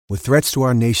With threats to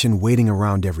our nation waiting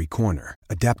around every corner,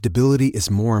 adaptability is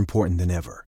more important than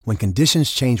ever. When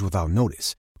conditions change without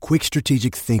notice, quick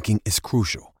strategic thinking is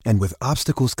crucial. And with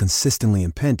obstacles consistently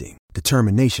impending,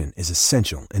 determination is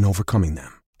essential in overcoming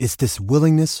them. It's this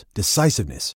willingness,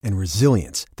 decisiveness, and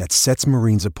resilience that sets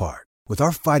Marines apart. With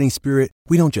our fighting spirit,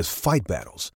 we don't just fight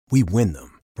battles, we win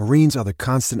them. Marines are the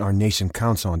constant our nation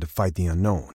counts on to fight the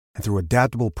unknown. And through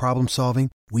adaptable problem solving,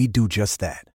 we do just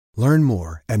that. Learn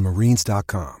more at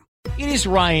marines.com. It is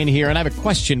Ryan here, and I have a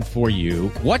question for you.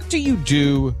 What do you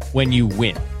do when you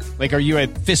win? Like, are you a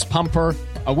fist pumper,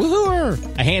 a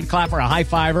woohooer, a hand clapper, a high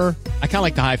fiver? I kind of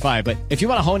like the high five, but if you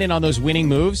want to hone in on those winning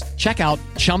moves, check out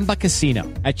Chumba Casino.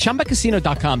 At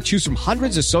ChumbaCasino.com, choose from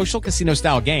hundreds of social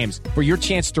casino-style games for your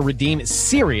chance to redeem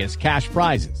serious cash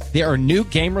prizes. There are new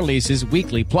game releases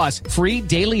weekly, plus free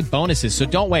daily bonuses, so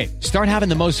don't wait. Start having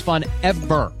the most fun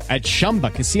ever at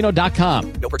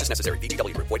ChumbaCasino.com. No purchase necessary.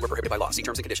 VGW. Void where prohibited by law. See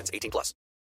terms and conditions. 18+.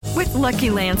 With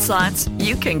Lucky Land Slots,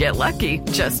 you can get lucky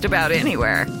just about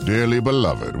anywhere. Dearly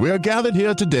beloved, we are gathered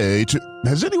here today to...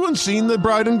 Has anyone seen the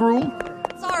bride and groom?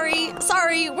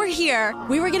 Sorry, we're here.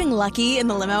 We were getting lucky in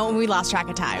the limo and we lost track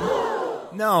of time.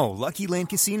 No, Lucky Land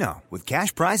Casino, with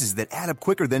cash prizes that add up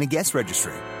quicker than a guest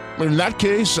registry. In that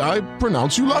case, I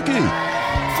pronounce you lucky.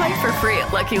 Play for free at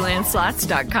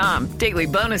LuckyLandSlots.com. Daily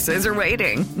bonuses are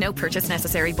waiting. No purchase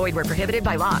necessary. Void where prohibited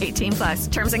by law.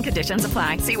 18+. Terms and conditions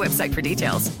apply. See website for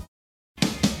details. The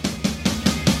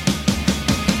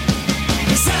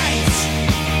Saints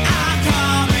are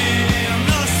coming.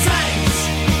 The Saints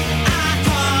are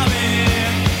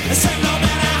coming. The Saints, no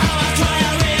matter how I try,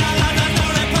 I realize I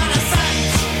don't reply. The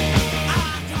Saints are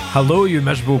coming. Hello, you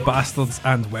miserable bastards,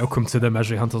 and welcome to the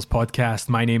Misery Hunters podcast.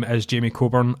 My name is Jamie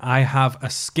Coburn. I have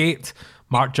escaped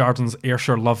Mark Jordan's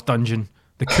Ayrshire Love Dungeon.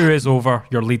 The coup is over.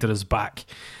 Your leader is back.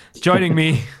 Joining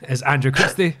me is Andrew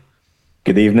Christie.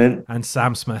 Good evening. And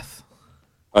Sam Smith.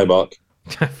 Hi, Mark.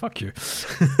 Fuck you.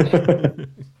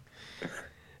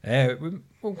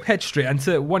 We'll head straight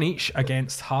into it. One each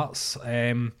against Hearts.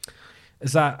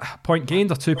 Is that a point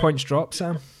gained or 2 points dropped,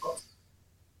 Sam?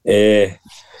 I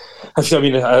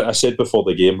mean, I said before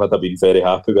the game I'd have been very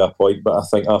happy with a point, but I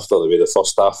think after the way the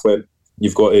first half went,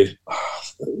 you've got to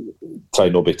try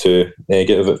not be too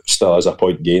negative. It still is a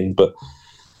point gained, but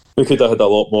we could have had a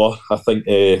lot more. I think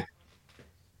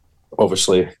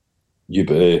obviously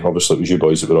it was you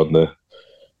boys that were on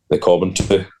the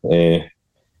commentary.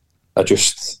 I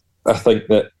think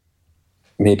that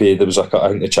maybe there was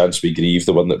the chance we Grieve,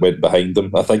 the one that went behind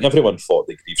them. I think everyone thought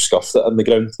that Grieve scuffed it in the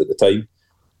ground at the time.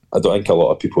 I don't think a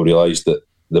lot of people realised that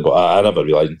I never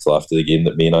realised until after the game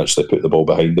that Main actually put the ball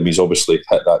behind him. He's obviously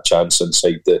hit that chance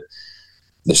inside the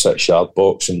 6-yard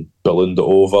box and ballooned it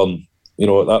over. And,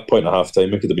 at that point at half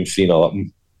time, it could have been 3-0 up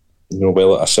and,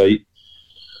 well out of sight.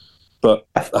 But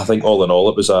I think all in all,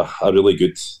 it was a really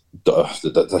good,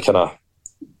 that kind of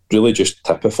really just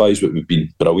typifies what we've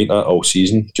been brilliant at all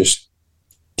season. Just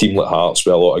team like Hearts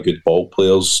with a lot of good ball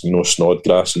players,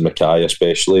 Snodgrass and Mackay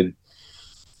especially.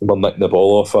 And we're nicking the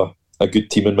ball off a good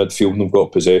team in midfield, and they've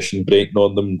got possession, breaking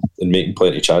on them and making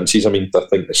plenty of chances. I mean, I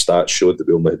think the stats showed that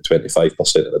we only had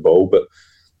 25% of the ball, but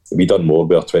we done more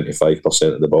with our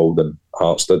 25% of the ball than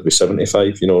Hearts did with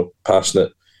 75, passing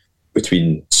it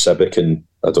between Sibic and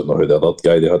I don't know who the other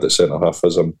guy they had at centre half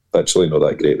is. I'm actually not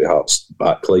that great with Hearts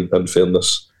backline, in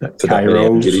fairness. To that many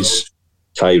injuries.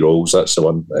 Kai Rolls, that's the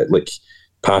one.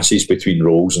 Passes between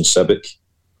Rolls and Sibic.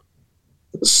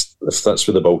 If that's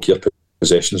where the bulk of your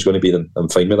possession is going to be, then I'm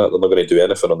fine with that. They're not going to do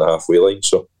anything on the halfway line.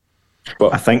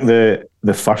 But I think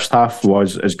the first half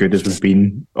was as good as we've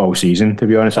been all season, to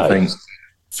be honest. I think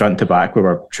front to back we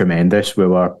were tremendous. We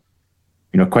were,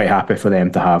 quite happy for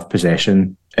them to have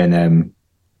possession and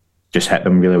just hit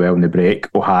them really well in the break.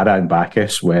 O'Hara and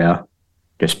Bacchus were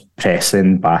just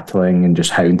pressing, battling, and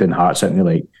just hounding Hearts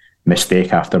into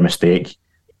mistake after mistake.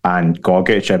 And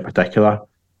Gogic in particular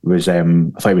was, I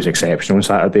thought he was exceptional on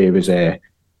Saturday. He was,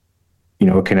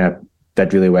 kind of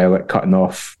did really well at cutting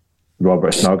off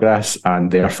Robert Snodgrass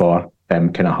and therefore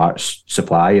kind of Hearts'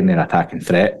 supply and their attacking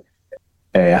threat.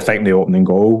 I think the opening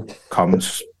goal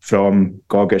comes from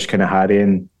Gogic kind of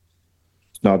harrying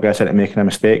Snodgrass into making a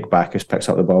mistake. Bacchus picks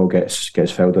up the ball, gets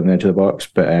filled on the edge of the box.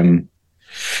 But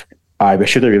we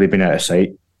should have really been out of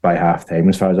sight by half time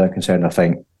as far as I'm concerned. I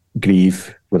think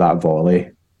Grieve with that volley,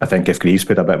 I think if Grieve's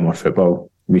played a bit more football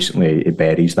recently, he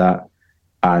buries that.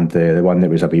 And the one that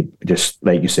was a bit, just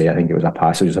like you say, I think it was a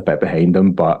pass, it was a bit behind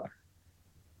him, but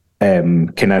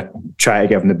kind of try to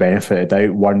give him the benefit of the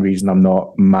doubt. One reason I'm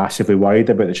not massively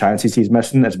worried about the chances he's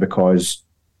missing is because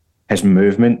his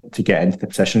movement to get into the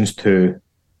positions to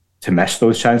miss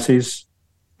those chances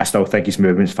I still think his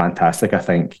movement's fantastic. I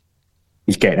think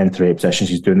he's getting into the right positions.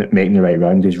 He's doing it, making the right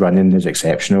round. His running is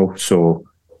exceptional. So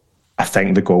I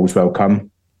think the goals will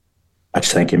come. I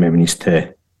just think he maybe needs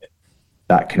to,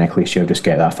 that kind of cliche, just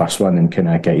get that first one and kind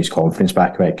of get his confidence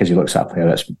back, right? Because he looks at a player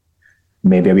that's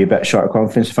maybe a wee bit short of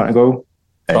confidence in front of goal.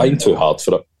 Trying too hard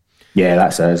for it. Yeah,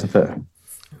 that's it, isn't it?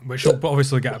 Which will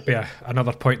obviously get to be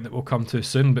another point that we'll come to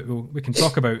soon, but we can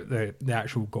talk about the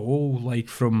actual goal, like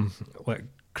from like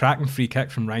cracking free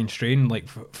kick from Ryan Strain, like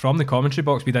from the commentary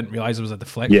box. We didn't realise it was a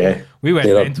deflection. Yeah, we went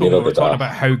mental. We were talking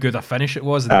about how good a finish it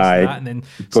was, and, and then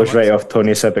goes right off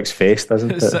Tony Sibbick's face,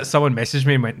 doesn't it? Someone messaged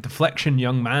me and went, "Deflection,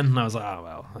 young man," and I was like, "Oh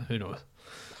well, who knows."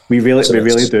 We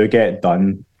really do get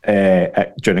done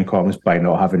during comms by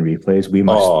not having replays. We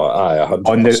must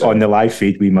on the live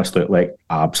feed. We must look like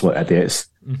absolute idiots.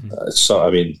 Mm-hmm. So I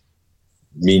mean,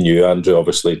 me and you, Andrew,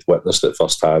 obviously witnessed it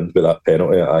firsthand with that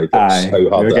penalty at Ibrox. How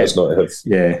hard it is not to have.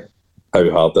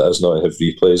 How hard it is not to have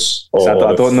replays.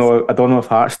 I don't know if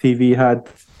Hearts TV had.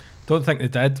 Don't think they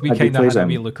did. We kind of had a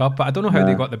wee look up, but I don't know how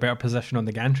they got the better position on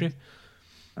the gantry.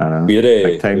 I know.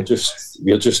 We're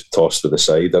just tossed to the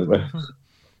side, aren't we?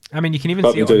 I mean, you can even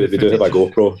see it on the footage. We do have a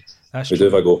GoPro. That's we true.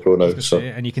 do have a GoPro now. So.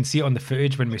 And you can see it on the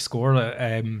footage when we score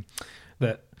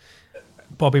that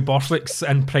Bobby Borthwick's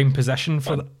in prime position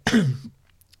for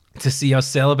to see us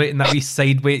celebrating that wee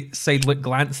side look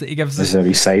glance that he gives us. There's a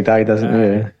wee side eye,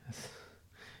 doesn't he?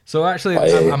 So actually,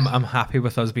 I'm happy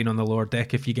with us being on the lower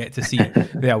deck if you get to see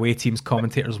the away team's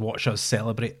commentators watch us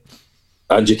celebrate.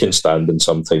 And you can stand and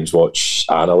sometimes watch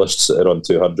analysts that are on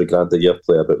 $200,000 a year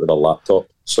play a bit with a laptop.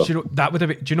 So do you know that would have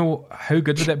been, do you know how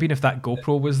good would it have been if that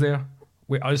GoPro was there?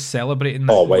 With us celebrating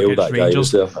against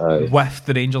Rangers with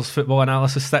the Rangers football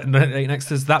analysis sitting right next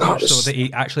to us that much so that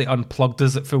he actually unplugged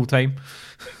us at full time.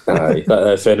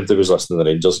 If anybody was listening to the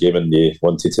Rangers game and they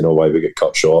wanted to know why we got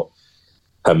cut short,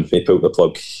 he pulled the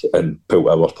plug and pulled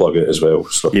our plug out as well.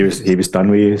 So he was done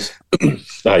with you.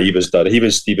 He was done. He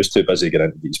was too busy getting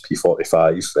into these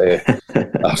P45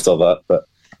 after that. But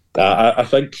I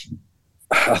think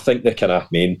the kind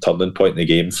of main turning point in the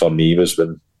game for me was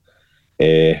when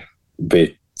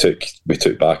we took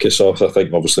Bacchus off. I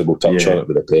think obviously we'll touch on it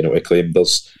with the penalty claim.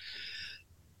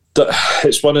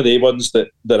 It's one of the ones that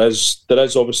there is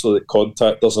obviously the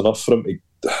contact. There's enough for him.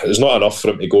 There's not enough for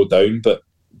him to go down, but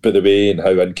the way and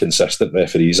how inconsistent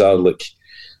referees are, like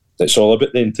it's all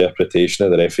about the interpretation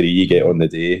of the referee you get on the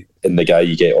day and the guy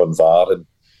you get on VAR. And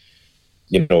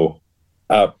you know,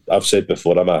 I've said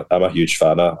before, I'm a huge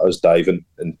fan of us diving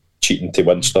and cheating to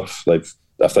win stuff. Like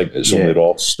I think it's only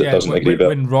Ross that doesn't agree with it.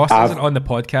 When Ross isn't on the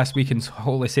podcast, we can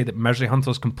wholly say that Misery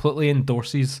Hunters completely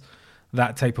endorses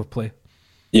that type of play.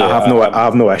 Yeah, I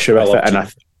have no issue with it, and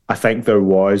I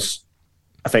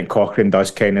think Cochrane does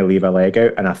kind of leave a leg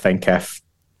out, and I think if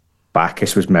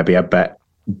Bacchus was maybe a bit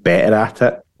better at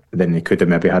it, then he could have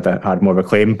maybe had more of a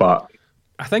claim. But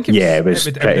I think it would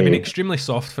have been extremely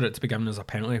soft for it to be given as a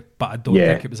penalty, but I don't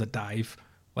think it was a dive.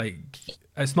 Like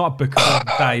it's not a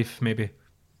bookable dive, maybe.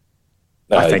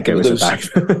 I think it was a dive.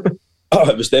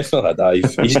 It was definitely a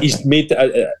dive.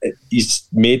 He's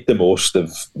made the most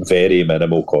of very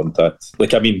minimal contact.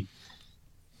 Like I mean,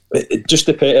 it just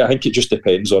depends. I think it just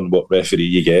depends on what referee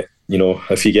you get. You know,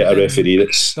 if you get a referee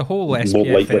that's the whole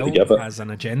SPFL has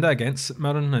an agenda against St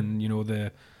Mirren, and you know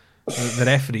the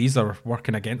referees are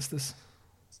working against us.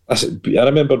 I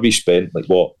remember we spent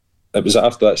it was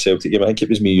after that Celtic game. I think it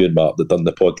was me, you, and Mark that done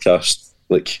the podcast.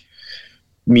 Like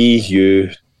me, you.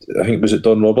 I think was it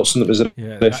Don Robertson that was the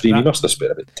referee. We must have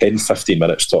spent about 10-15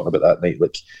 minutes talking about that night.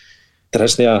 Like there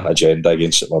isn't an agenda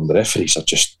against it. The referees are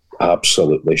just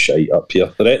absolutely shite up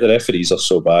here. The referees are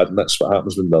so bad, and that's what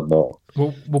happens when they're not.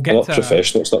 We'll get not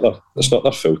professional. It's not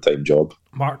their full-time job.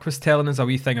 Mark was telling us a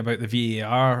wee thing about the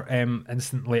VAR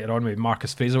incident later on with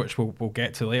Marcus Fraser, which we'll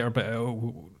get to later, but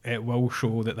it will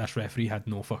show that this referee had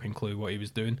no fucking clue what he was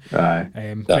doing.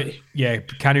 But yeah,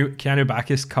 Keanu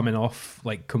Bacchus coming off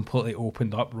like completely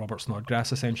opened up Robert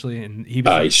Snodgrass essentially, and he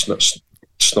was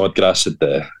Snodgrass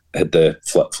had the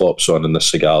flip-flops on and the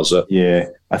cigars up. Yeah,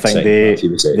 I think they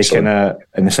kind of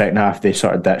in the second half they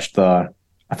sort of ditched I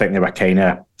think they were kind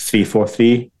of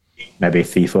 3-4-3, maybe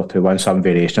 3-4-2-1, some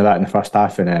variation of that in the first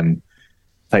half, and I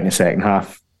think in the second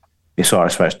half they sort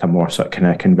of switched to more sort of kind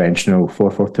of conventional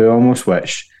 4-4-2 almost,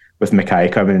 which with Mackay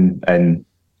coming in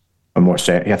a more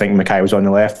set. I think Mackay was on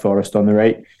the left, Forrest on the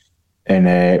right,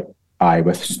 and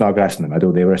with Snodgrass in the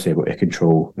middle, they were able to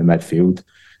control the midfield.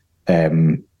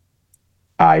 Barry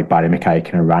Mackay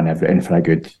kind of ran everything for a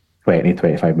good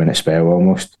 20-25 minute spell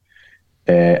almost.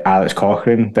 Alex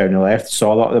Cochrane down the left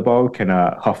saw a lot of the ball, kind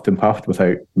of huffed and puffed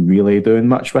without really doing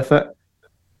much with it.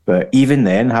 But even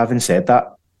then, having said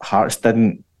that, Hearts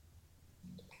didn't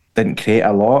didn't create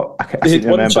a lot. I He seem had to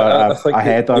one remember chance- I think a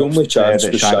header. the only chance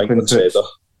that was Shanklin Shanklin's header.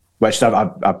 puts, which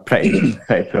I pretty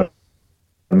poor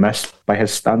missed by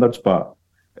his standards. But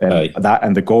that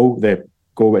and the goal,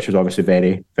 which was obviously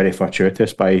very, very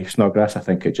fortuitous by Snodgrass. I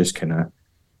think it just kind of,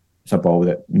 it's a ball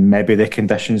that maybe the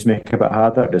conditions make a bit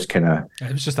harder. It just kind of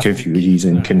confuses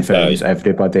and confounds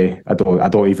everybody. I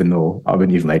don't even know. I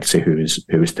wouldn't even like to say who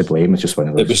was to blame. It's just one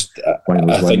of those.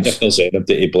 I think if there's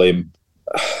anybody to blame,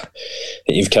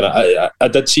 you've kind of. I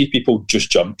did see people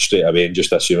just jump straight away and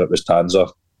just assume it was Tanzer.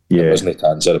 Yeah, it wasn't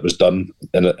Tanzer. It was Dunn,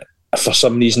 and for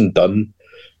some reason Dunn.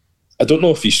 I don't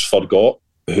know if he's forgot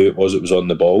who it was on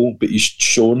the ball, but he's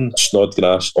shown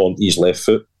Snodgrass on his left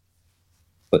foot.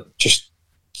 Like, just,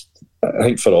 I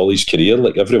think for all his career,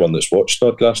 like everyone that's watched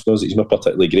Snodgrass knows that he's not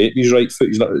particularly great with his right foot.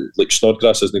 He's not like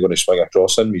Snodgrass isn't going to swing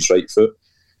across in with his right foot,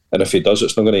 and if he does,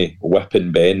 it's not going to whip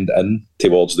and bend in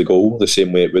towards the goal the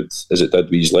same way it would as it did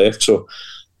with his left. So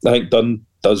I think Dunn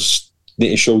does need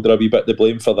to shoulder a wee bit the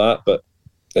blame for that, but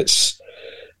it's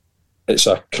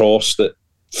a cross that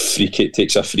it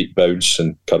takes a freak bounce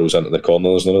and curls into the corner.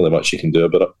 There's not really much you can do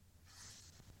about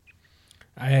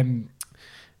it.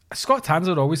 Scott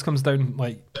Tanzer always comes down,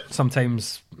 like,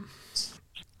 sometimes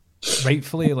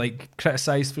rightfully, like,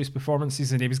 criticised for his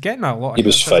performances, and he was getting a lot of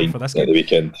criticism for this game. At the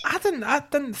weekend. I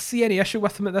didn't see any issue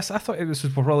with him at this. I thought it was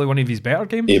probably one of his better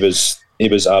games. He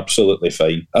was absolutely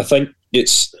fine. I think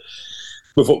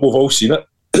we've all seen it.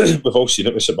 We've all seen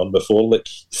it with someone before. Like,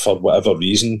 for whatever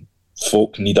reason,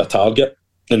 folk need a target,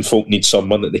 and folk need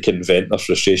someone that they can vent their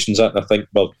frustrations at. And I think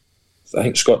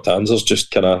Scott Tanzer's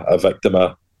just kind of a victim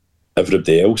of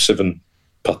everybody else having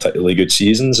particularly good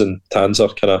seasons, and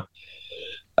Tanzer kind of.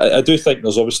 I do think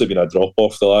there's obviously been a drop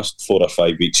off the last 4 or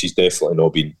 5 weeks. He's definitely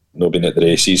not been at the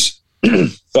races.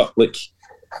 But like,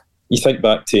 you think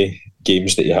back to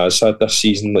games that he has had this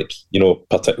season, like, you know,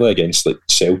 particularly against like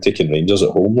Celtic and Rangers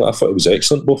at home. Like, I thought he was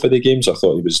excellent both of the games. I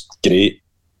thought he was great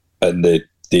in the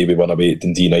day we won away at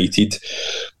Dundee United.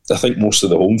 I think most of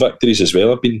the home victories as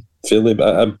well have been fairly.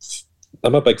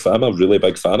 I'm a big fan. I'm a really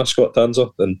big fan of Scott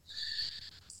Tanzer, and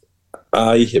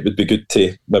it would be good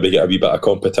to maybe get a wee bit of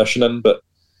competition in, but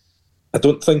I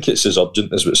don't think it's as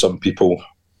urgent as what some people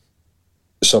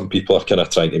are kind of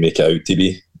trying to make it out to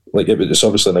be. Like, it's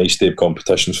obviously nice to have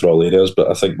competition for all areas, but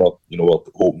I think we're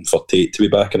hoping for Tate to be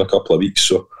back in a couple of weeks.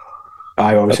 So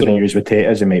obviously the news with Tate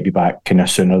is he might be back kind of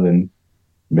sooner than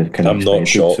kind of. I'm not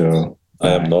shocked. So, I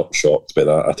am not shocked by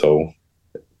that at all.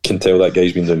 Can tell that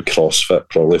guy's been doing CrossFit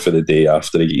probably for the day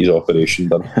after he got his operation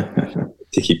done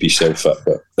to keep himself fit.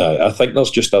 But I think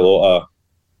there's just a lot of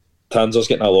Tanzer's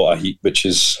getting a lot of heat, which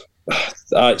is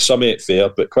some of it fair,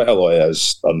 but quite a lot of it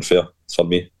is unfair for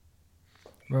me.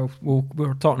 Well, we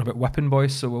were talking about whipping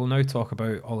boys, so we'll now talk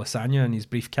about Olasanya and his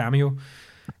brief cameo.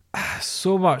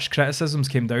 So much criticisms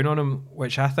came down on him,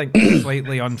 which I think is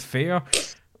slightly unfair.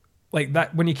 Like,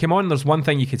 that when he came on, there's one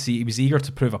thing you could see: he was eager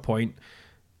to prove a point.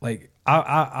 Like,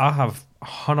 I have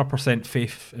 100%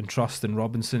 faith and trust in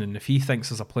Robinson, and if he thinks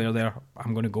there's a player there,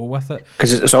 I'm going to go with it.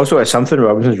 Because it's something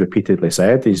Robinson's repeatedly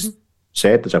said. He's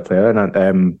said there's a player,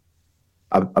 and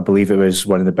I believe it was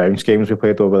one of the bounce games we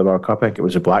played over the World Cup. I think it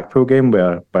was a Blackpool game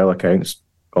where, by all accounts,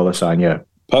 Olasanya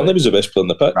apparently was the best player on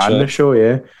the pitch. Ran the show,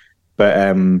 yeah. But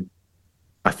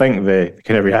I think the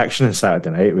kind of reaction on Saturday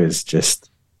night was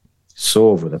just so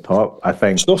over the top. I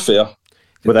think it's not fair.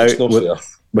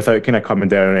 Without kind of coming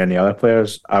down on any other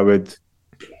players, I'd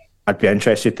be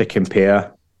interested to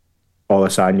compare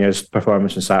Olasanya's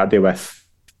performance on Saturday with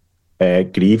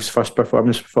Greaves' first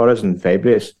performance for us in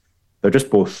February. They're just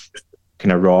both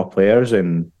kind of raw players,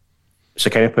 and it's the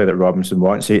kind of player that Robinson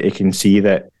wants. He can see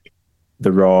that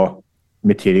the raw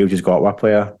material he's got with a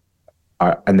player,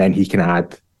 and then he can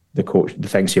add the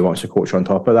things he wants to coach on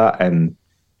top of that. And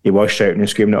he was shouting and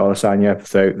screaming at Olasanya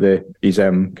throughout his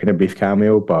kind of brief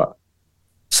cameo, but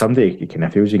somebody he kind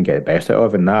of feels he can get the best out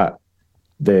of, and that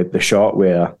the shot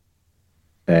where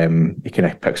he kind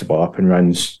of picks the ball up and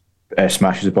runs,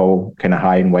 smashes the ball kind of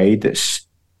high and wide. It's,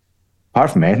 apart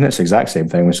from anything, it's the exact same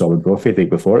thing we saw with Brophy the week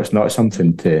before. It's not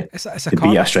something to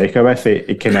beat a striker with.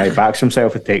 He kind of backs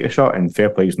himself to take the shot, and fair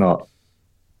play, it's not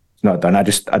done. I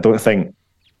just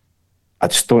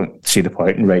don't see the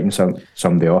point in writing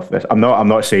somebody off this. I'm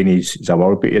not saying he's a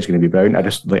world beater, he's going to be Brown. I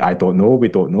don't know. We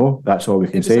don't know. That's all we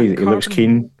can say. He looks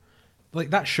keen.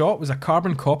 Like, that shot was a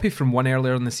carbon copy from one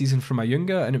earlier in the season from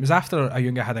Ayunga, and it was after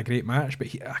Ayunga had a great match, but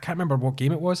I can't remember what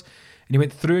game it was, and he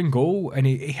went through and goal, and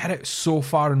he hit it so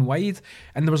far and wide,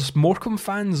 and there was Morecambe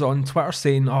fans on Twitter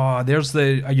saying, "Oh, there's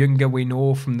the Ayunga we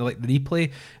know from the replay."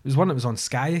 It was one that was on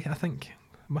Sky, I think. It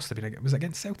must have been. Was it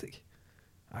against Celtic?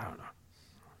 I don't know.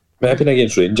 Maybe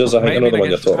against Rangers, I think. I know the one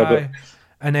you're talking about.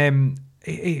 And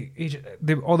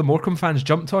all the Morecambe fans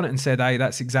jumped on it and said, "Aye,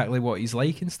 that's exactly what he's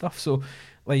like and stuff." So,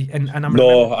 like, and I'm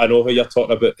I know who you're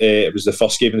talking about. It was the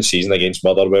first game of the season against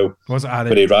Motherwell. Was it?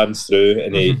 Where he ran through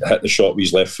and he hit the shot with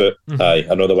his left foot. Aye,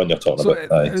 I know the one you're talking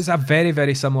about. It was a very,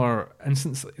 very similar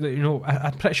instance. You know,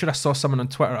 I'm pretty sure I saw someone on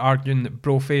Twitter arguing that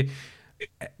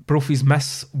Brophy's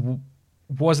miss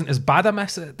wasn't as bad a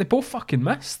miss. They both fucking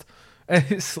missed.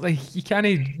 It's like you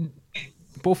can't.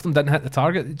 Both of them didn't hit the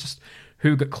target. It just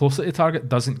who got closer to the target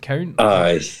doesn't count.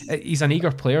 Aye. He's an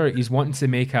eager player. He's wanting to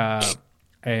make a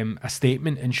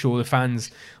statement and show the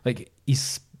fans. Like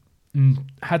he's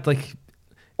had like.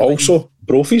 Also,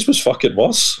 Brophy's was fucking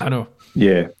worse. I know.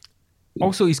 Yeah.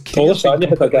 Also, he's Olasanya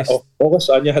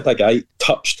had a guy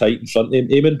touch tight in front of him.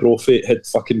 Eamon Brophy had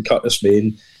fucking cut his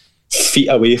main feet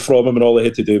away from him, and all he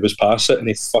had to do was pass it, and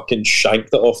he fucking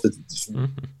shanked it off the.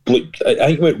 I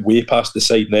think it went way past the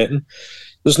side netting.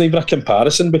 There's not even a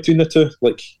comparison between the two.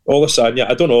 Like Olasanya,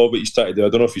 I don't know what he's trying to do. I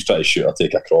don't know if he's trying to shoot or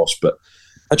take a cross, but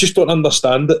I just don't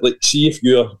understand it. Like, see if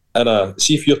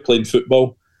you're playing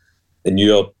football and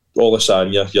you're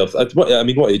Olasanya.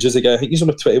 What age is the guy? I think he's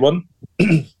only 21.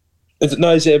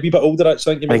 Is he a wee bit older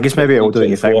actually? I think he's maybe older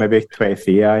than you think, maybe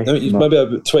 23. I think he's maybe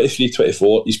about 23,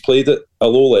 24. He's played at a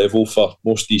low level for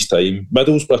most of his time.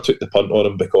 Middlesbrough took the punt on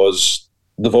him because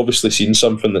they've obviously seen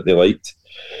something that they liked.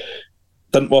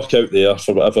 Didn't work out there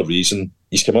for whatever reason.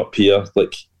 He's come up here.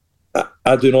 Like,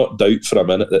 I do not doubt for a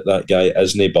minute that guy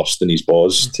isn't bursting his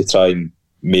balls to try and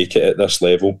make it at this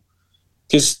level.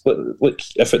 Because, like,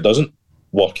 if it doesn't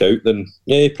work out, then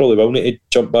yeah, he probably will need to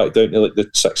jump back down to like the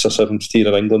 6th or 7th tier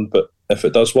in England. But if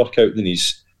it does work out, then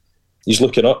he's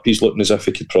looking up. He's looking as if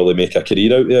he could probably make a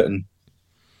career out of it. And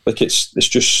like, it's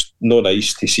just no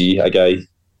nice to see a guy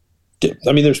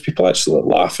there was people actually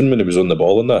laughing when he was on the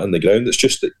ball and that in the ground. It's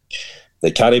just that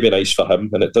it can't be nice for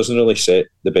him, and it doesn't really set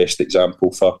the best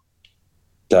example for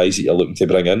guys that you're looking to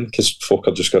bring in, because folk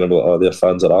are just going to be like, oh, their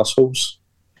fans are assholes.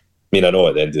 I mean, I know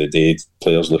at the end of the day,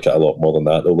 players look at a lot more than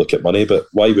that. They'll look at money, but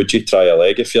why would you try a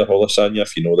leg if you're Olasanya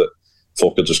if you know that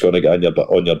folk are just going to get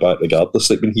on your back regardless?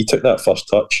 Like when he took that first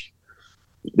touch,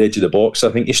 the edge of the box,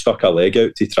 I think he stuck a leg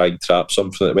out to try and trap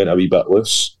something that went a wee bit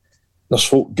loose. There's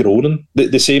folk groaning.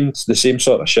 The same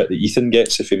sort of shit that Ethan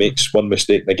gets if he makes one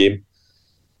mistake in a game.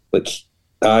 Like,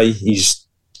 he's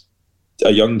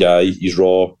a young guy, he's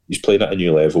raw, he's playing at a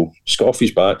new level. Just got off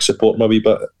his back, support him a wee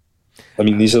bit. I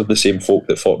mean, these are the same folk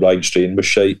that thought Ryan Strain was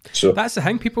shite. So that's the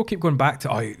thing. People keep going back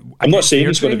to. I'm not saying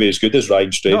he's going to be as good as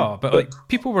Ryan Strain. No, but like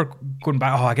people were going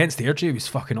back. Oh, against Airdrie, he was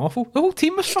fucking awful. The whole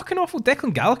team was fucking awful.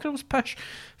 Declan Gallagher was pish.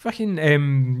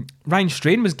 Fucking Ryan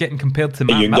Strain was getting compared to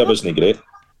Matt Miller. Wasn't he great?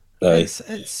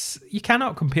 It's you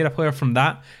cannot compare a player from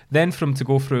that. Then for him to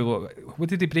go through. What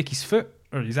did he break his foot?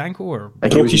 Or his ankle, or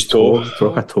broke his toe.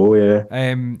 Broke a toe,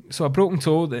 yeah. So a broken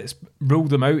toe that's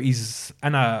ruled him out. He's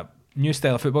in a new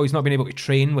style of football. He's not been able to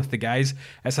train with the guys.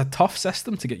 It's a tough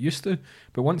system to get used to.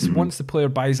 But once the player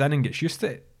buys in and gets used to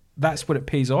it, that's where it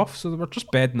pays off. So they were just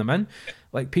bedding them in.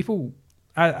 Like people,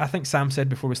 I think Sam said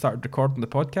before we started recording the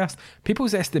podcast,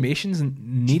 people's estimations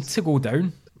need to go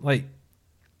down. Like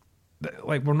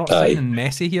we're not signing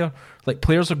Messi here. Like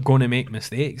players are going to make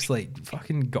mistakes. Like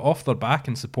fucking get off their back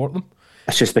and support them.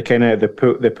 It's just the kind of the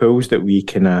pools that we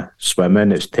can swim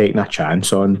in. It's taking a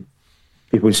chance on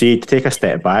people. See, to take a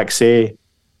step back, say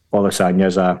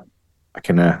Olasanya's a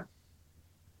kind of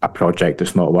a project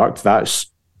that's not worked. That's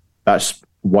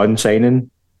one signing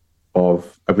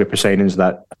of a group of signings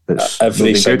that's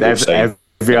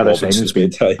every other signing's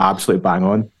been absolutely bang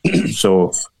on.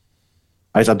 So,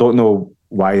 I don't know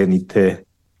why they need to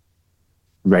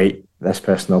write this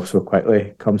person off so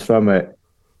quickly. Comes from it.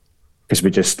 Because we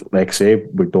just, like I say,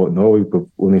 we don't know. We've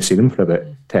only seen them for about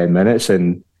 10 minutes.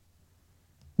 And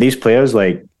these players,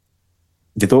 like,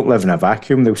 they don't live in a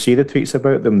vacuum. They'll see the tweets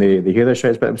about them. They hear the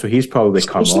shouts about them. So he's probably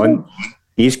come on.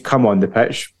 He's come on the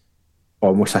pitch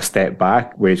almost a step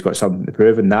back where he's got something to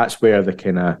prove. And that's where the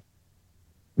kind of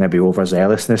maybe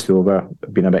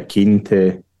overzealousness, being a bit keen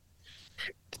to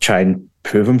try and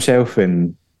prove himself.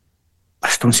 And I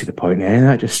just don't see the point in any of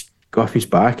that. Just go off his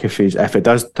back. If it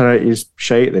does turn out he's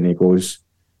shite, then he goes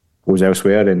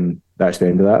elsewhere, and that's the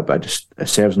end of that. But it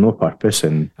serves no purpose.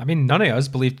 And I mean, none of us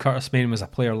believed Curtis Main was a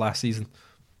player last season.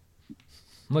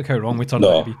 Look how wrong we turned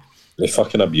out to be. They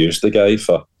fucking abused the guy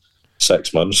for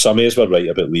 6 months. Some of us were right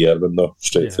about Lee Irwin though,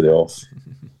 straight to the off.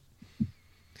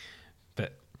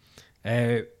 But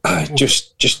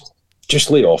just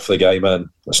lay off the guy, man.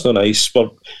 It's not nice.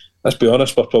 Let's be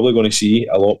honest, we're probably going to see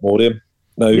a lot more of him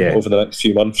now over the next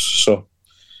few months. So,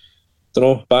 don't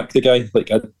know, back the guy.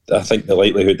 Like I think the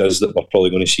likelihood is that we're probably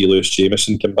going to see Lewis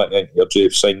Jameson come back. I think Airdrie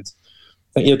have signed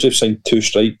I think Airdrie signed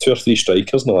two or three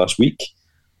strikers in the last week.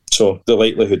 So the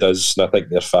likelihood is, and I think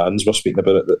their fans were speaking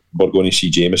about it, that we're going to see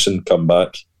Jameson come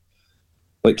back.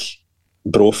 Like,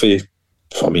 Brophy,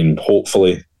 I mean,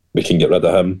 hopefully we can get rid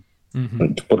of him.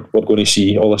 Mm-hmm. We're going to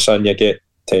see Olasanya get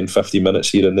 10, 15 minutes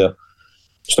here and there.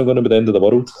 It's not going to be the end of the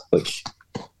world. Like,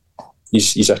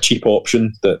 he's a cheap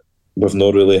option that we've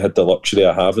not really had the luxury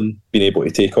of having, been able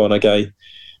to take on a guy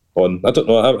on, I don't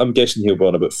know, I'm guessing he'll be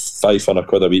on about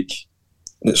 £500 a week.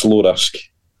 It's low risk.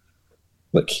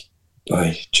 Like,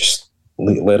 just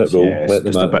let it roll. Yeah, let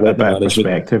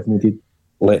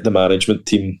the management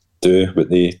team do what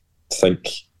they think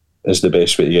is the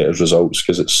best way to get his results,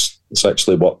 because it's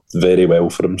actually worked very well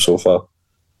for him so far.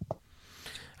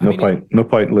 No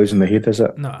point losing the head, is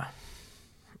it? No,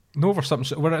 over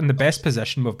something. We're in the best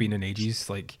position we've been in ages.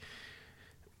 Like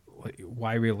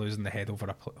why are we losing the head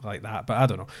over like that? But I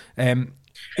don't know.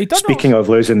 Speaking of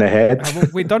losing the head,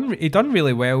 he done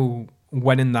really well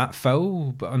winning that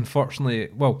foul, but unfortunately,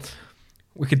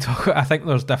 we could talk. I think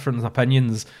there's different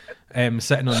opinions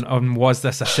sitting on was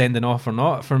this a sending off or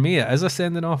not. For me, it is a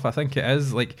sending off. I think it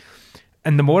is. Like,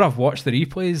 and the more I've watched the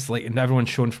replays, like, and everyone's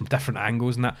shown from different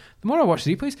angles and that, the more I watch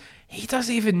the replays, he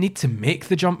doesn't even need to make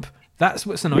the jump. That's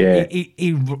what's annoying.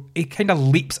 Yeah. He kind of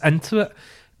leaps into it.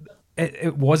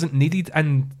 It wasn't needed,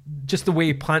 and just the way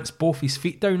he plants both his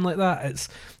feet down like that, it's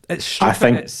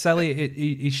stupid, it's silly.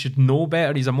 He should know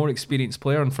better. He's a more experienced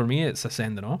player, and for me, it's a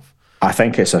sending off. I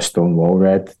think it's a stonewall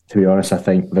red, to be honest. I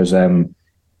think there's a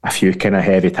few kind of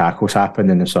heavy tackles happen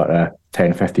in the sort of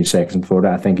 10, 15 seconds before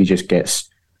that. I think he just gets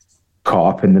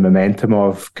caught up in the momentum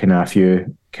of kind of a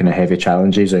few kind of heavy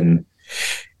challenges, and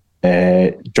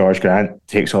George Grant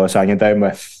takes Olasanya down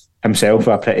with himself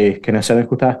a pretty kind of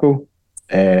cynical tackle.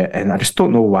 And I just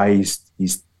don't know why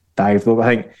he's dived over.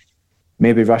 I think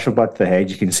maybe Russell Blood to the head,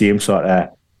 you can see him sort of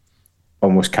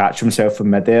almost catch himself in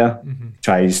midair.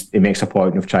 Mm-hmm. He makes a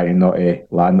point of trying not to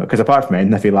land, because apart from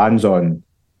anything, if he lands on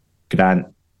Grant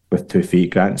with 2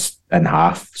 feet, Grant's in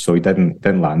half, so he didn't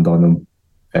land on him.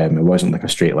 It wasn't like a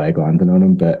straight leg landing on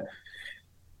him, but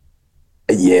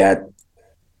yeah,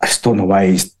 I just don't know why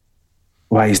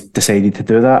he's decided to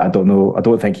do that. I don't know. I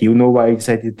don't think he'll know why he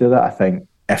decided to do that. I think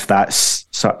if that's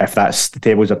the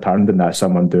tables are turned and that's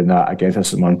someone doing that against a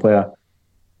St Mirren player,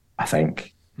 I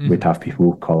think we'd have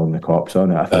people calling the cops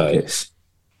on it. I think it's.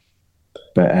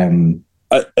 But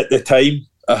at the time,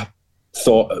 I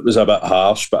thought it was a bit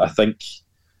harsh, but I think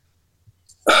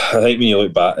when you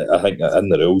look back, I think in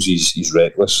the rules he's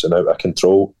reckless and out of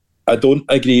control. I don't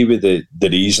agree with the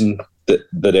reason that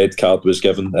the red card was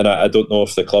given, and I don't know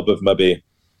if the club have maybe,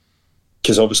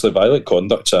 because obviously violent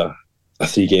conduct's a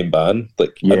 3-game ban.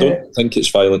 Like, yeah. I don't think it's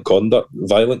violent conduct.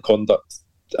 Violent conduct,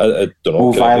 I don't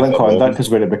know. Violent conduct is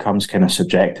where it becomes kind of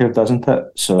subjective, doesn't it?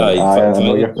 So I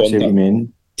know what you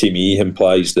mean. To me,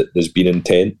 implies that there's been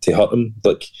intent to hurt him.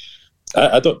 Like,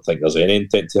 I don't think there's any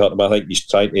intent to hurt him. I think he's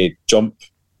trying to jump,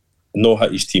 no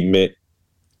hit his teammate,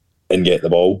 and get the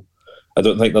ball. I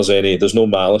don't think there's no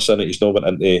malice in it. He's not went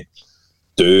into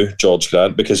do George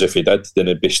Grant, because if he did, then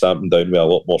he'd be stamping down with a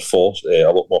lot more force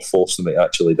than he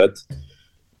actually did.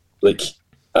 Like,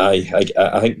 I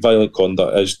think violent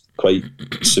conduct is quite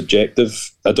subjective.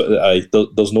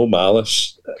 There's no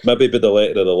malice. Maybe by the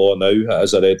letter of the law now it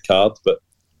is a red card, but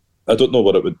I don't know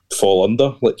what it would fall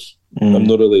under. Like, I'm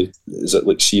not really. Is it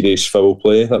like serious foul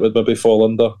play that would maybe fall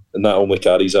under, and that only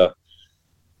carries a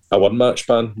 1-match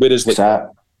ban? Whereas, like,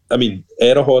 I mean,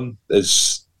 Erehon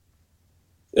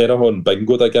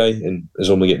bingoed a guy and is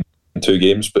only getting 2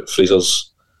 games, but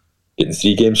Fraser's getting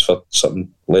 3 games for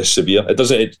something less severe. It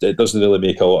doesn't really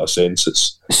make a lot of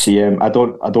sense. I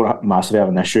don't massively have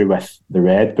an issue with the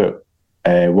red, but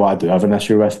what I do have an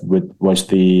issue with was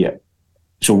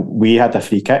so we had a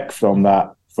free kick from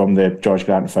the George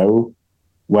Grant foul,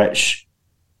 which,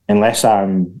 unless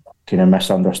I'm kind of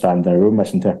misunderstanding the rule,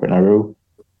 misinterpreting a rule,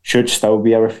 should still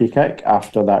be a free kick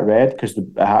after that red, because it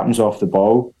happens off the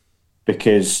ball.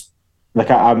 Because, like,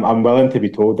 I'm willing to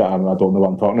be told that I don't know what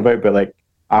I'm talking about, but like,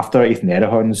 after Ethan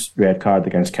Erehon's red card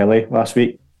against Kelly last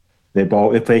week,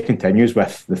 the play continues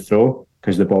with the throw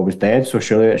because the ball was dead. So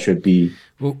surely it should be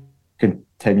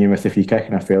continuing with the free kick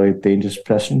in a fairly dangerous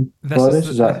position.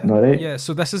 Is that not right? Yeah.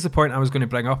 So this is the point I was going to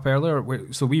bring up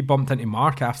earlier. So we bumped into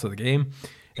Mark after the game,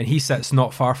 and he sits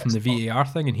not far from the VAR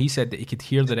thing, and he said that he could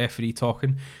hear the referee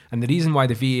talking. And the reason why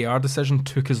the VAR decision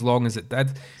took as long as it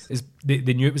did is they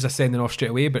knew it was a sending off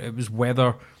straight away, but it was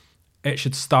whether it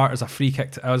should start as a free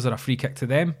kick to us or a free kick to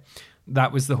them.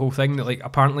 That was the whole thing. That, like,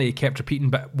 apparently he kept repeating,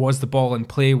 but was the ball in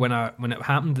play when it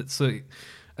happened? So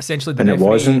essentially,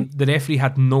 the referee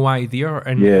had no idea,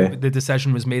 and the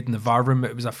decision was made in the VAR room.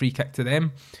 It was a free kick to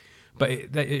them. but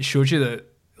it shows you that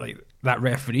like that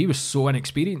referee was so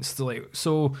inexperienced. Like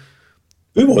so,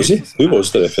 who was he? Who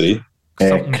was the referee?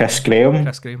 Chris Graham.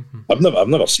 Chris Graham. I've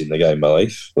never seen the guy in my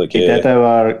life. Like he did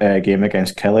our game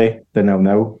against Kelly, the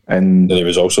 0-0, and he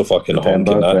was also fucking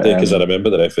honking that day because I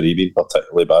remember the referee being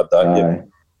particularly bad that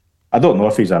game. I don't know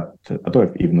if he's I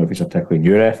don't even know if he's a particularly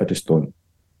new ref. I just don't.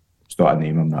 It's not a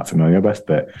name I'm not familiar with,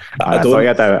 but I thought he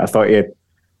didn't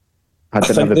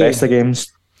have the best of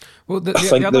games. Well,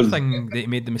 the other thing that he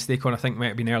made the mistake on, I think, might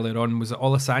have been earlier on, was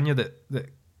Olasanya that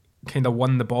kind of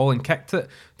won the ball and kicked it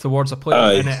towar's a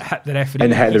player, and it hit the referee.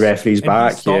 And hit the referee's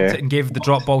back. He stopped it and gave the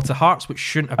drop ball to Hearts, which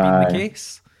shouldn't have been the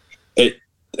case.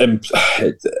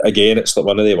 Again, it's like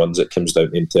one of the ones that comes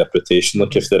down to interpretation.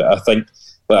 Like if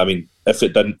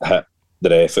it didn't hit the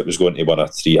ref, it was going to one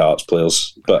of 3 Hearts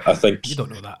players. But I think you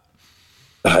don't know that.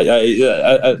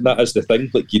 That is the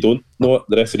thing. Like you don't know it.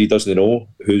 The referee doesn't know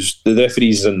the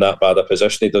referee's in that bad a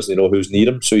position. He doesn't know who's near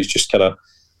him, so he's just kind of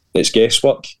it's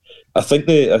guesswork. I think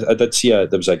I did see there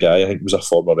was a guy, I think it was a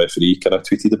former referee, kind of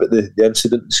tweeted about the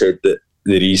incident and said that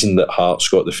the reason that Hearts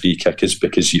got the free kick is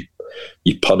because you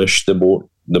punished the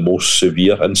most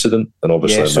severe incident, and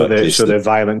obviously so the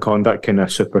violent conduct kind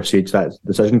of supersedes that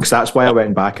decision, because that's why I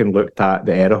went back and looked at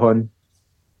the Erehon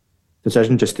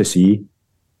decision just to see,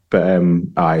 but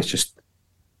it's just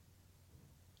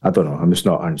I don't know, I'm just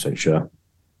not 100% sure.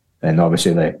 And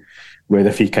obviously where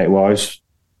the free kick was,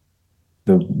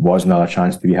 there was another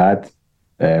chance to be had.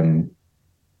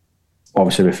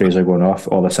 Obviously with Fraser going off,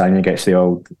 Olasanya gets the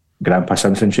old Grandpa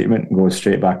Simpson treatment and goes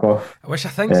straight back off. Which I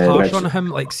think is harsh on him.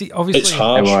 Like, see, obviously it's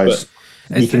harsh.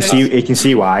 You can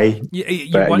see why. You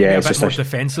want to be a bit more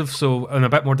defensive. So, and a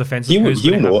bit more defensive. Who's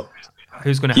going to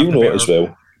have the better as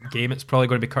well game? It's probably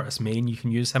going to be Curtis Main. You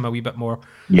can use him a wee bit more.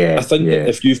 Yeah, I think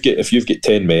if you've got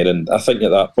 10 men, and I think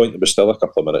at that point there was still a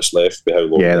couple of minutes left. By how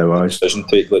long? Yeah, there was. Decision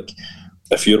take. Like,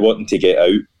 if you're wanting to get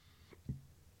out,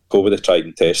 go with the tried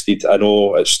and tested. I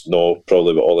know it's not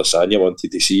probably what Olasanya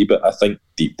wanted to see, but I think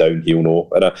deep down he'll know.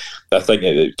 And I think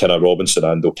kind of Robinson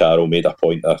and O'Carroll made a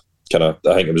point. I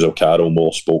think it was O'Carroll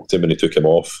more spoke to him and he took him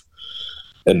off.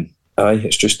 And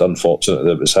it's just unfortunate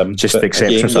that it was him. Just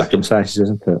exceptional circumstances,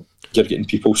 isn't it? You're getting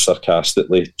people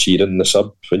sarcastically cheering the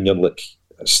sub when you're like,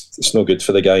 it's no good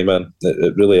for the guy, man.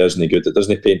 It really isn't good. It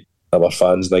doesn't paint our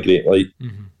fans in a great light.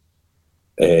 Mm-hmm.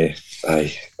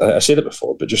 I said it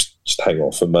before, but just hang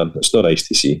off him, man. It's not nice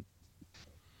to see.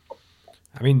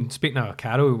 I mean, speaking of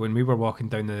O'Carroll, when we were walking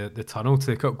down the tunnel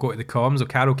to go to the comms,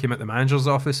 O'Carroll came at the manager's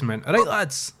office and went, "All right,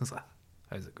 lads." I was like,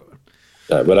 "How's it going?"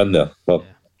 Yeah, we're in there. Well,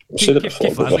 I've said it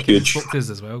before, but we're huge. Spoke to us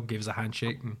as well, gave us a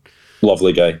handshake. And...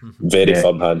 Lovely guy. Very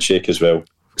firm handshake as well.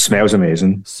 Smells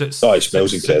amazing. He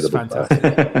smells incredible.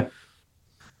 Fantastic.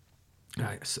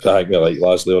 I think we like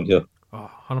Lasley on here. Oh,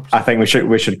 100%. I think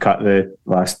we should cut the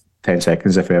last 10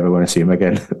 seconds if we ever want to see him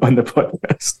again on the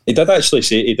podcast. He did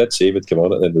say he would come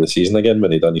on at the end of the season again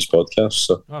when he'd done his podcast.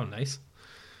 So. Oh, nice.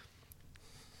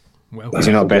 Well, is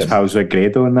he not best pals with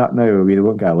Grado in that now? We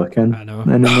won't get a look in. I know.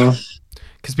 Anymore.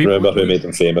 Remember who made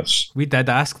him famous? We did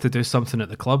ask to do something at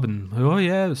the club, and oh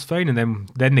yeah, it was fine. And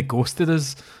then they ghosted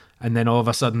us, and then all of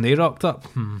a sudden they rocked up.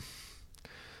 Wonder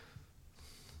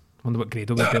what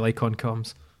Grado would be like on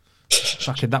comms.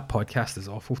 Fucking that podcast is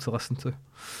awful to listen to.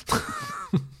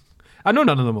 I know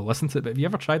none of them will listen to it, but have you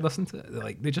ever tried listening to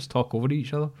it? They just talk over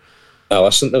each other. I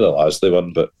listened to the Lasley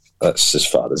one, but that's as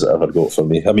far as it ever got for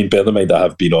me. I mean, bear in mind I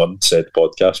have been on said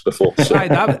podcast before. So.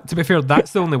 To be fair,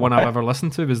 that's the only one I've ever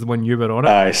listened to, was the one you were on it.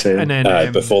 I see. And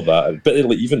then before that, but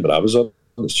even when I was on,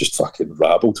 it's just fucking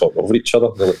rabble talking over each other.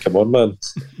 They're like, come on, man.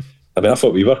 I mean, I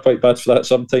thought we were quite bad for that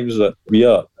sometimes, that we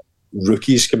are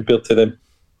rookies compared to them.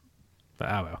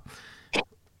 But well.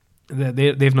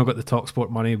 They've not got the TalkSport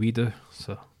money we do,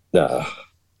 so. Nah.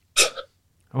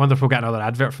 I wonder if we'll get another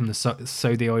advert from the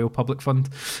Saudi Oil Public Fund.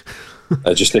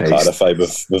 Just to clarify,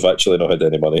 we've actually not had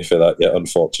any money for that yet,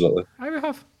 unfortunately. We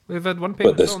have. We've had one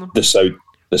payment on them.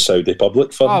 The Saudi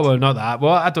Public Fund? Oh, well, not that.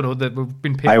 Well, I don't know. We've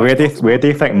been paid. Where do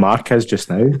you think Mark is just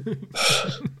now?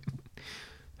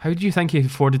 How do you think he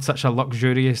afforded such a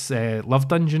luxurious love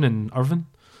dungeon in Irvine?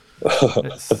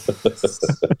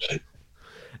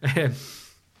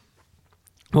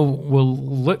 We'll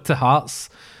look to Hearts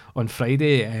on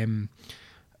Friday.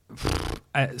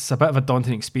 It's a bit of a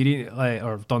daunting experience,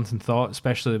 or daunting thought,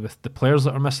 especially with the players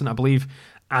that are missing. I believe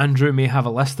Andrew may have a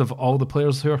list of all the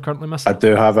players who are currently missing. I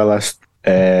do have a list.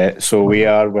 So we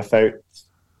are without...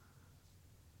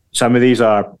 Some of these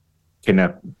are kind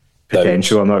of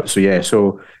potential or not. So yeah,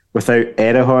 so without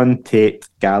Erehon, Tate,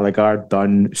 Gallagher,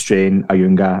 Dunn, Strain,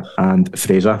 Ayunga and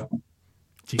Fraser.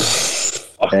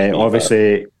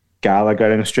 Obviously...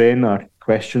 Gallagher and Strain are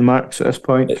question marks at this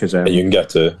point because Ayunga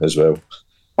too as well.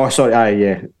 Oh, sorry, I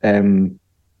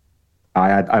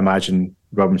imagine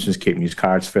Robinson's keeping his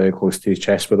cards very close to his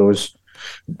chest with those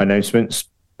announcements.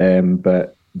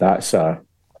 But that's a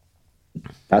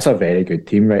very good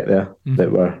team right there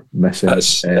that we're missing.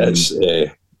 It's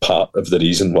part of the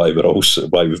reason why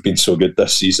we've been so good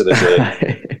this season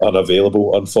is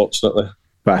unavailable, unfortunately.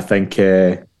 But I think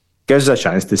gives us a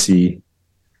chance to see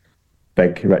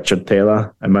big Richard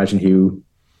Taylor. I imagine he'll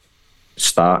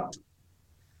start.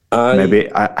 Maybe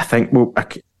I think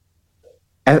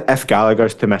if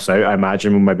Gallagher's to miss out, I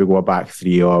imagine we'll maybe go a back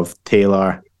three of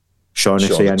Taylor,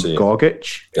 Shaughnessy and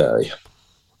Gogic. Aye.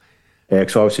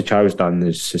 Because obviously Charles Dunn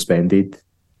is suspended.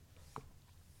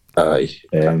 Aye.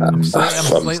 I'm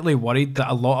slightly worried that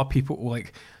a lot of people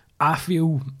I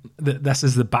feel that this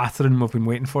is the battering we've been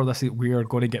waiting for. We are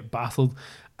going to get battled.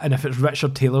 And if it's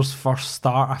Richard Taylor's first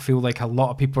start, I feel like a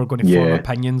lot of people are going to form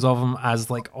opinions of him as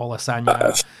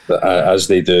Olasanya. As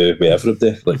they do with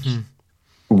everybody.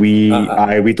 We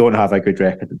don't have a good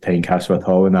record at Tynecastle at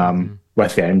all, and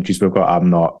with the injuries we've got, I'm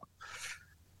not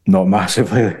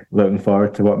massively looking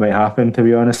forward to what might happen. To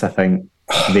be honest, I think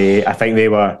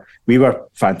we were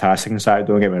fantastic on Saturday.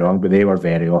 Don't get me wrong, but they were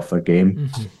very off their game,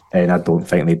 and I don't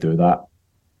think they do that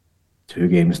 2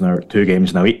 games in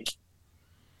a week.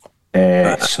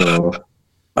 So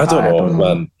I don't know,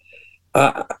 man.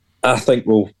 I think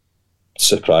we'll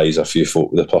surprise a few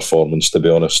folk with the performance, to be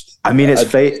honest. I mean,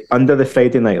 it's under the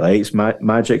Friday Night Lights,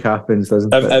 magic happens,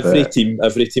 doesn't it? Every team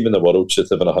in the world should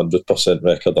have an 100%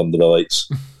 record under the lights.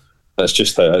 That's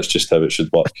just how it should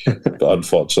work. But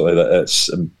unfortunately, that it's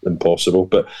impossible.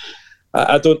 But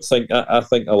I don't think. I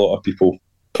think a lot of people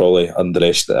probably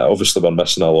underestimate. Obviously, we're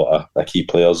missing a lot of key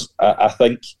players. I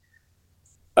think.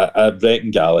 I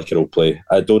reckon Gallagher will play.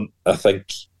 I think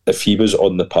if he was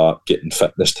on the park getting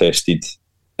fitness tested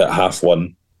at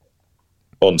 1:30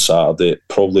 on Saturday, it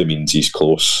probably means he's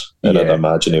close, and I'd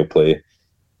imagine he'll play.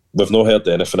 We've not heard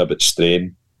anything about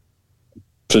strain,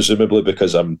 presumably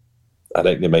because I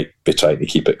think they might be trying to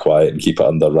keep it quiet and keep it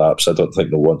under wraps. I don't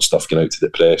think they'll want stuff going out to the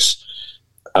press.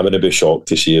 I'm going to be shocked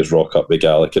to see us rock up with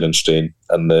Gallagher and strain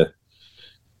in the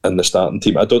starting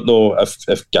team. I don't know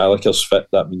if Gallagher's fit,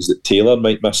 that means that Taylor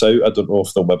might miss out. I don't know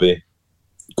if they'll maybe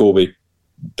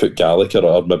put Gallagher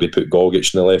or maybe put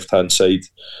Gogic on the left-hand side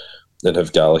and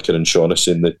have Gallagher and Shaughnessy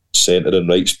in the centre and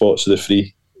right spots of the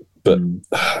three. But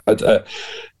I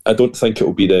don't think it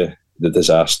will be the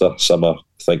disaster some are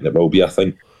thinking it will be. That's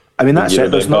it.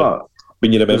 There's not...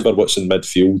 When you remember what's in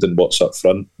midfield and what's up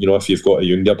front, if you've got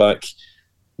Ayunga back,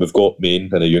 we've got Main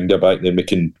and Ayunga back, then we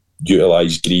can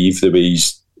utilise Grieve the way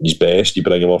he's best. You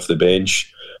bring him off the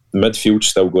bench. The midfield's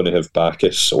still going to have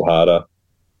Bacchus, O'Hara,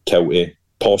 Kilty,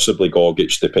 possibly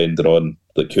Gogic, depending on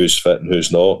who's fit and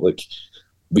who's not.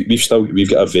 We've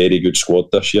got a very good squad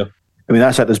this year. I mean,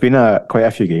 that's it. There's been quite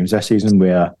a few games this season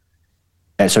where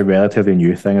it's a relatively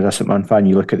new thing as a St Man fan.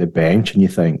 You look at the bench and you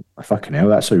think, fucking hell,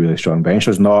 that's a really strong bench.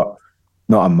 There's not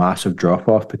a massive drop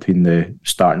off between the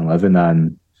starting 11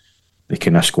 and the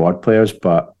kind of squad players,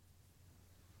 but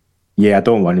I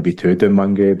don't want to be too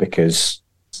doom-mongering because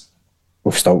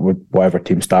whatever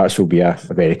team starts will be a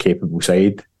very capable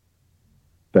side.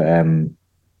 But I'd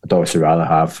obviously rather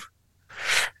have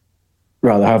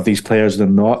these players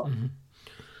than not.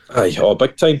 Aye,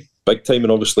 big time,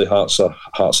 and obviously Hearts are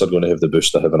going to have the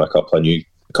boost of having a couple of new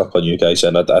guys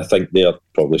in. I think they're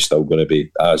probably still going to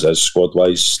be as is squad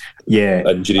wise. Yeah,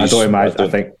 injuries. I don't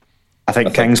imagine. I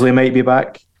think Kingsley might be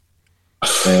back.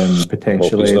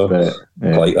 Potentially, but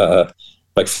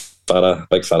big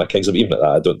fan of Kingsley. Even at that,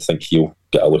 I don't think he'll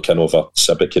get a look in over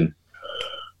Sibic and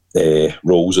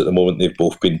Rolls at the moment. They've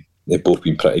both been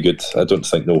pretty good. I don't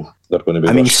think they're going to be.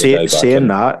 I mean, saying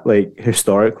that,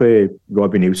 historically,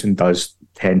 Robbie Nielsen does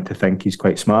tend to think he's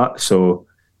quite smart. So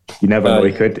you never know.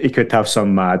 He could have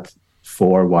some mad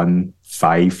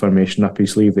 4-1-5 formation up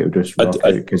his sleeve that will just rock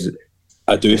out because.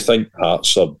 I do think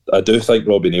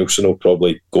Robbie Nielsen will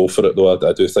probably go for it though. I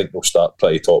do think they'll start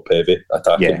pretty top heavy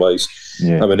attacking wise.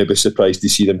 Yeah. I mean, I'd be surprised to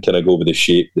see them kind of go with the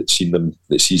shape that sees them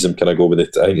kind of go with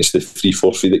it. I think it's the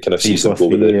 3-4-3 that kind of sees them go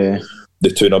with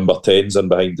the 2 number 10s in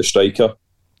behind the striker.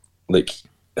 If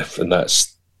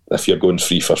you're going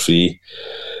 3-for-3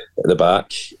 at the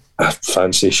back, I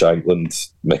fancy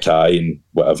Shankland, Mackay, and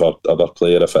whatever other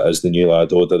player, if it is the new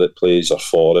lad Oda that plays, or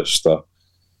Forrest, or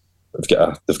they've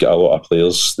got a lot of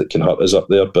players that can hurt us up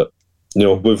there. But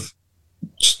we've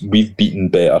beaten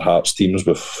better Hearts teams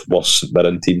with worse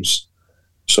Mirren teams.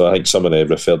 So I think someone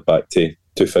referred back to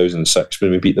 2006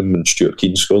 when we beat them and Stuart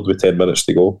Keane scored with 10 minutes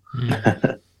to go.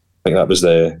 I think that was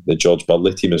the George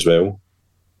Burley team as well,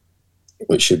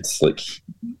 which had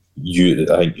I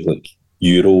think like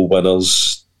Euro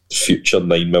winners, future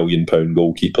 £9 million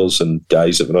goalkeepers, and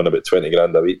guys that were on about 20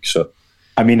 grand a week. So,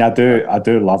 I mean, I do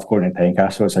love going to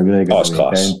Tynecastle. It's a really good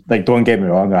class. Like, don't get me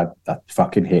wrong, I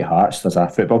fucking hate Hearts as a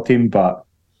football team, but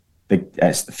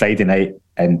it's Friday night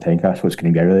in Tynecastle. It's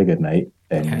going to be a really good night.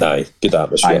 And aye, good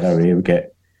atmosphere. Either way, we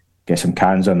get some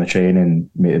cans on the train and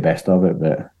make the best of it.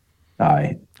 But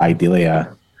aye, ideally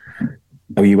a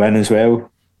wee win as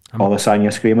well. All the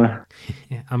Sanya Screamer.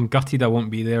 Yeah, I'm gutted I won't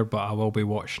be there, but I will be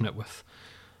watching it with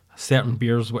certain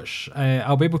beers, which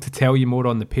I'll be able to tell you more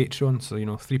on the Patreon. So,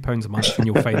 £3 a month and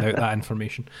you'll find out that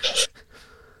information.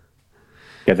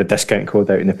 Get the discount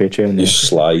code out in the Patreon. You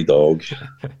sly dog.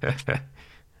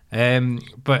 I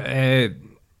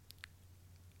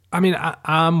mean,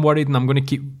 I'm worried, and I'm going to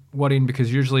keep worrying,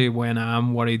 because usually when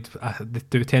I'm worried, they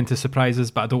do tend to surprise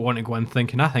us, but I don't want to go in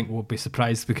thinking I think we'll be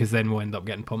surprised, because then we'll end up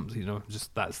getting pumped.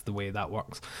 Just that's the way that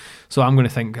works. So I'm going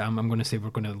to think I'm going to say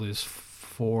we're going to lose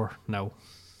 4-0.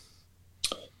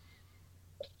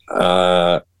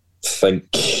 I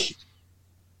think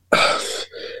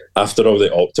after all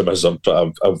the optimism,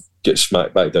 I've get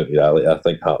smacked back down to reality. I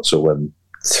think Hearts will win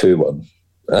 2-1.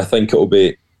 I think it'll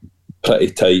be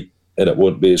pretty tight, and it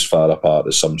won't be as far apart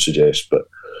as some suggest. But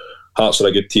Hearts are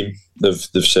a good team. They've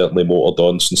certainly motored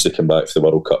on since they came back for the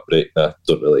World Cup break. I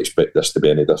don't really expect this to be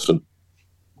any different.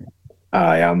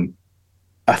 I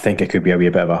think it could be a wee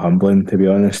bit of a humbling, to be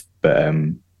honest. But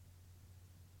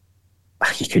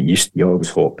you always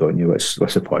hope, don't you? What's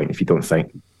the point if you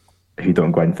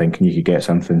don't go in thinking you could get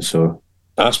something? So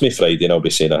ask me Friday, and I'll be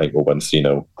saying I think we'll win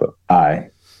 3-0. But aye.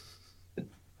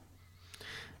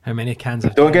 How many cans?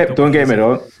 Don't get me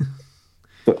wrong.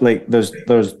 Like there's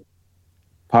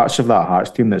parts of that Hearts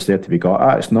team that's there to be got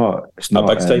at. It's not a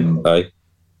big time. Aye.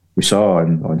 We saw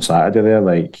on Saturday there.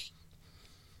 Like,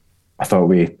 I thought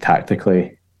we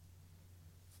tactically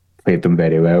played them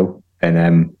very well,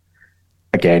 and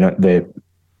again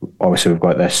obviously we've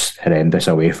got this horrendous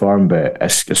away form, but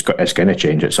it's going to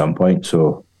change at some point.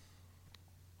 So,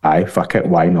 aye, fuck it.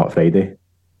 Why not Friday?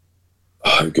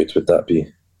 How good would that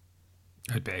be?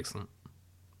 That'd be excellent.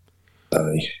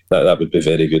 Aye, that would be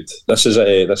very good. This is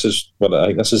only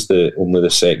the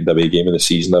second away game of the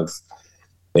season I've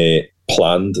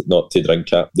planned not to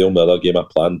drink at. The only other game I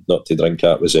planned not to drink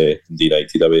at was Dundee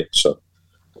United away. So,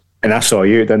 and I saw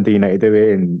you at Dundee United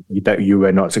away, and you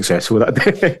were not successful that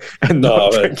day. No,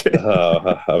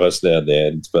 I was there in the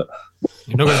end. But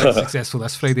you're not going to be successful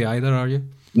this Friday either, are you?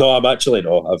 No, I'm actually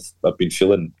not. I've been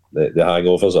feeling the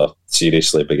hangovers are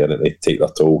seriously beginning to take their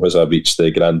toll as I reach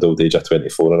the grand old age of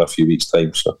 24 in a few weeks'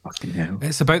 time. So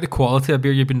it's about the quality of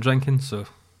beer you've been drinking. So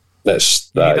you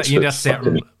need a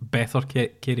certain better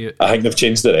carry out. I think they've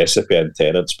changed the recipe in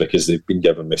Tennent's because they've been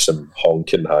giving me some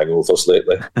honking hangovers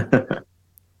lately.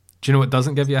 Do you know what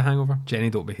doesn't give you a hangover? Jenny,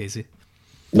 don't be hazy.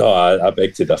 No, I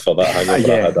beg to differ. That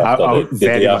hangover I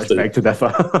very much beg to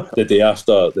differ. The day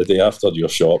after your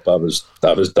shop, I was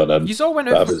done in. You all went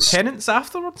out with Tennent's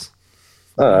afterwards?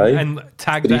 Aye. And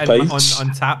tagged it in on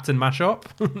Untapped in my shop?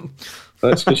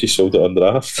 That's because you sold it on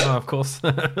draft. Oh, of course.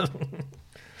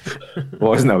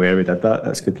 Wasn't aware we did that.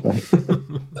 That's good fun.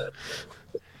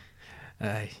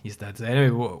 Aye, he's dead. Anyway,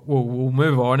 we'll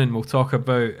move on and we'll talk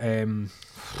about...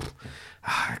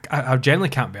 I generally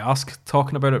can't be asked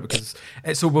talking about it because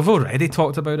we've already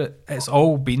talked about it. It's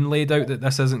all been laid out that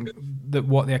this isn't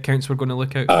what the accounts were going to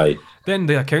look at. Aye. Then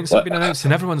the accounts have been announced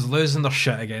and everyone's losing their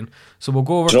shit again. So we'll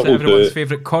go over to everyone's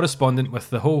favourite correspondent with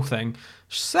the whole thing,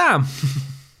 Sam.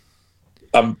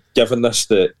 I'm giving this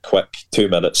the quick 2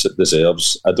 minutes it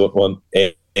deserves. I don't want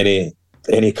any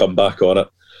comeback on it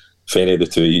for any of the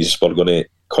two years. We're going to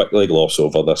quickly gloss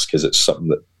over this because it's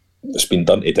something that's been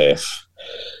done to death.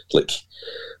 Like,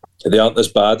 they aren't as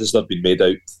bad as they've been made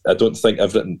out. I don't think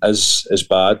everything is as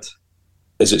bad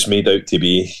as it's made out to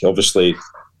be. Obviously,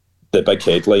 the big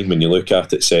headline when you look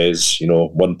at it says,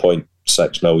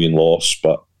 1.6 million loss,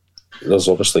 but there's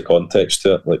obviously context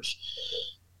to it. Like,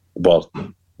 well,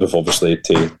 we've obviously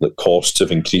costs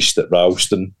have increased at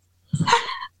Ralston.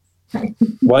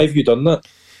 Why have you done that?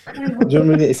 Do you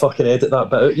really need to fucking edit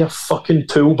that bit out? You fucking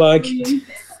tool bag.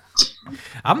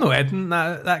 I'm not editing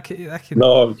that.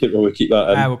 No, we'll keep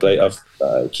that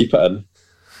in. Keep it in.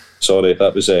 Sorry,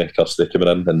 that was Kirsty coming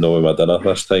in and knowing my dinner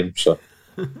this time. So,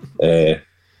 what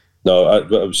I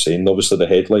was saying, obviously the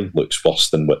headline looks worse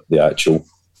than what the actual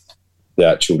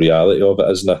reality of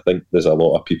it is, and I think there's a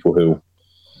lot of people who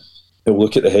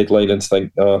look at the headline and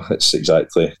think, oh, it's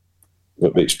exactly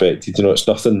what we expected. It's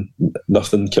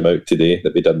nothing came out today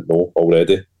that we didn't know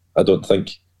already. I don't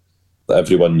think that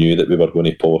everyone knew that we were going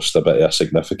to post a bit of a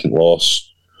significant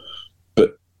loss.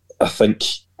 But I think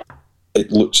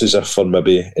it looks as if we're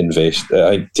maybe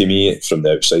to me, from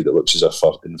the outside, it looks as if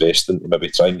we're investing to maybe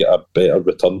try and get a better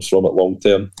return from it long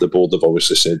term. The board have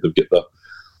obviously said they've got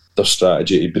their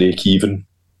strategy to break even,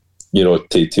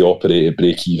 to operate at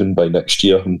break even by next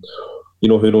year. And,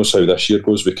 who knows how this year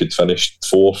goes? We could finish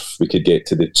 4th, we could get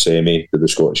to the semi, to the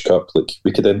Scottish Cup. Like,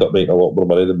 we could end up making a lot more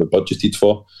money than we budgeted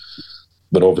for.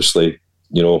 But obviously,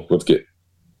 we've got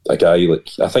a guy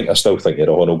I still think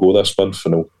Erdogan will go this month,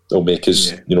 and he'll make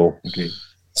his,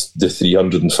 the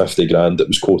 350 grand that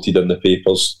was quoted in the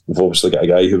papers. We've obviously got a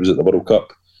guy who was at the World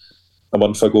Cup a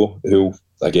month ago who'll,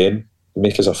 again,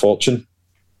 make us a fortune.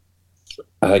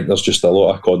 I think there's just a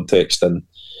lot of context in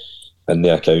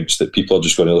the accounts that people are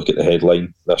just going to look at the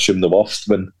headline and assume the worst,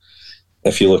 when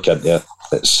if you look into it,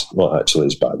 it's not actually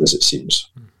as bad as it seems.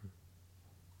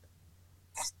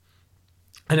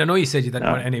 And I know you said you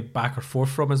didn't want any back or forth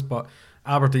from us, but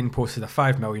Aberdeen posted a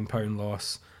 £5 million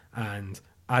loss, and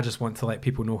I just want to let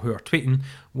people know who are tweeting.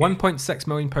 £1.6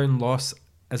 million loss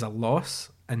is a loss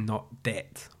and not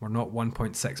debt. We're not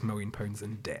 £1.6 million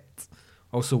in debt.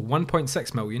 Also,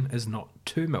 1.6 million is not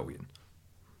 2 million.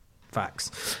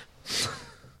 Facts.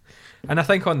 And I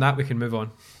think on that we can move on.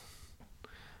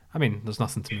 I mean, there's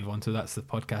nothing to move on to. That's the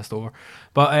podcast over.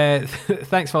 But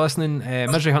thanks for listening.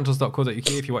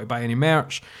 Miseryhunters.co.uk if you want to buy any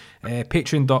merch.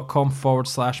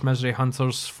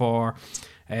 Patreon.com/miseryhunters for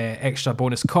extra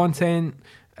bonus content.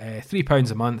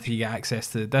 £3 a month. You get access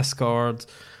to the Discord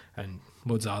and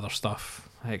loads of other stuff.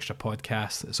 Extra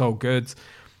podcasts. It's all good.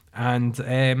 And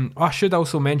I should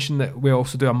also mention that we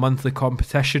also do a monthly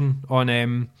competition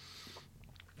on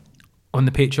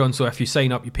the Patreon. So if you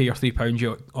sign up, you pay your £3,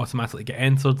 you automatically get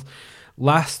entered.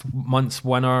 Last month's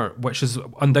winner, which is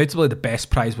undoubtedly the best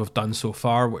prize we've done so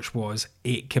far, which was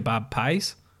 8 kebab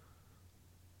pies.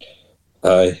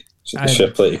 Aye.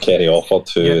 Fair play to Kerry Offord,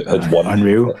 who had won.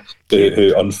 Unreal.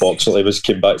 Who unfortunately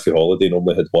came back from holiday and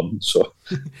only had one. So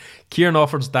Kieran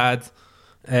Offord's dad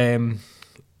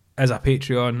is a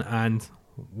Patreon and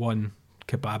won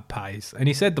kebab pies, and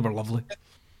he said they were lovely.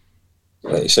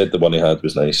 He said the one he had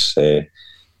was nice. I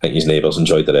think his neighbours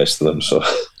enjoyed the rest of them. So,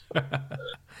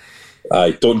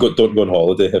 don't go on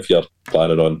holiday if you're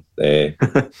planning on being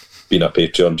a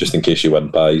Patreon, just in case you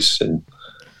win pies, and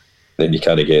then you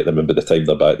can't get them, and by the time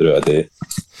they're back, they're out of date.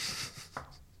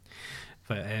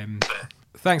 But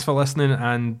thanks for listening,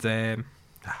 and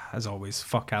as always,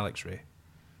 fuck Alex Ray.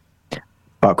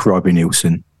 Fuck Robbie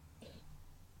Nielsen.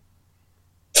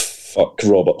 Fuck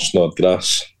Robert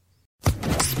Snodgrass.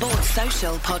 Sports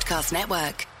Social Podcast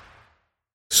Network.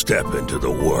 Step into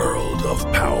the world of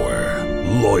power,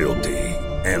 loyalty,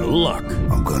 and luck.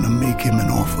 I'm gonna make him an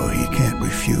offer he can't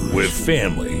refuse. With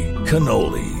family,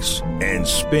 cannolis, and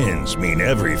spins mean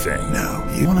everything. Now,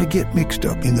 you wanna get mixed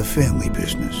up in the family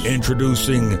business.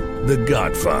 Introducing The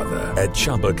Godfather at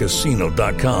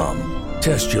ChumbaCasino.com.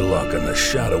 Test your luck in the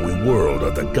shadowy world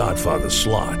of The Godfather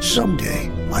slot. Someday,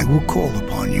 I will call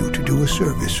upon you to do a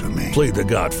service for me. Play The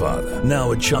Godfather,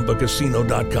 now at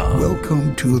ChumbaCasino.com.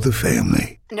 Welcome to the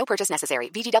family. No purchase necessary.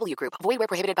 VGW Group. Void where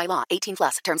prohibited by law.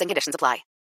 18+. Terms and conditions apply.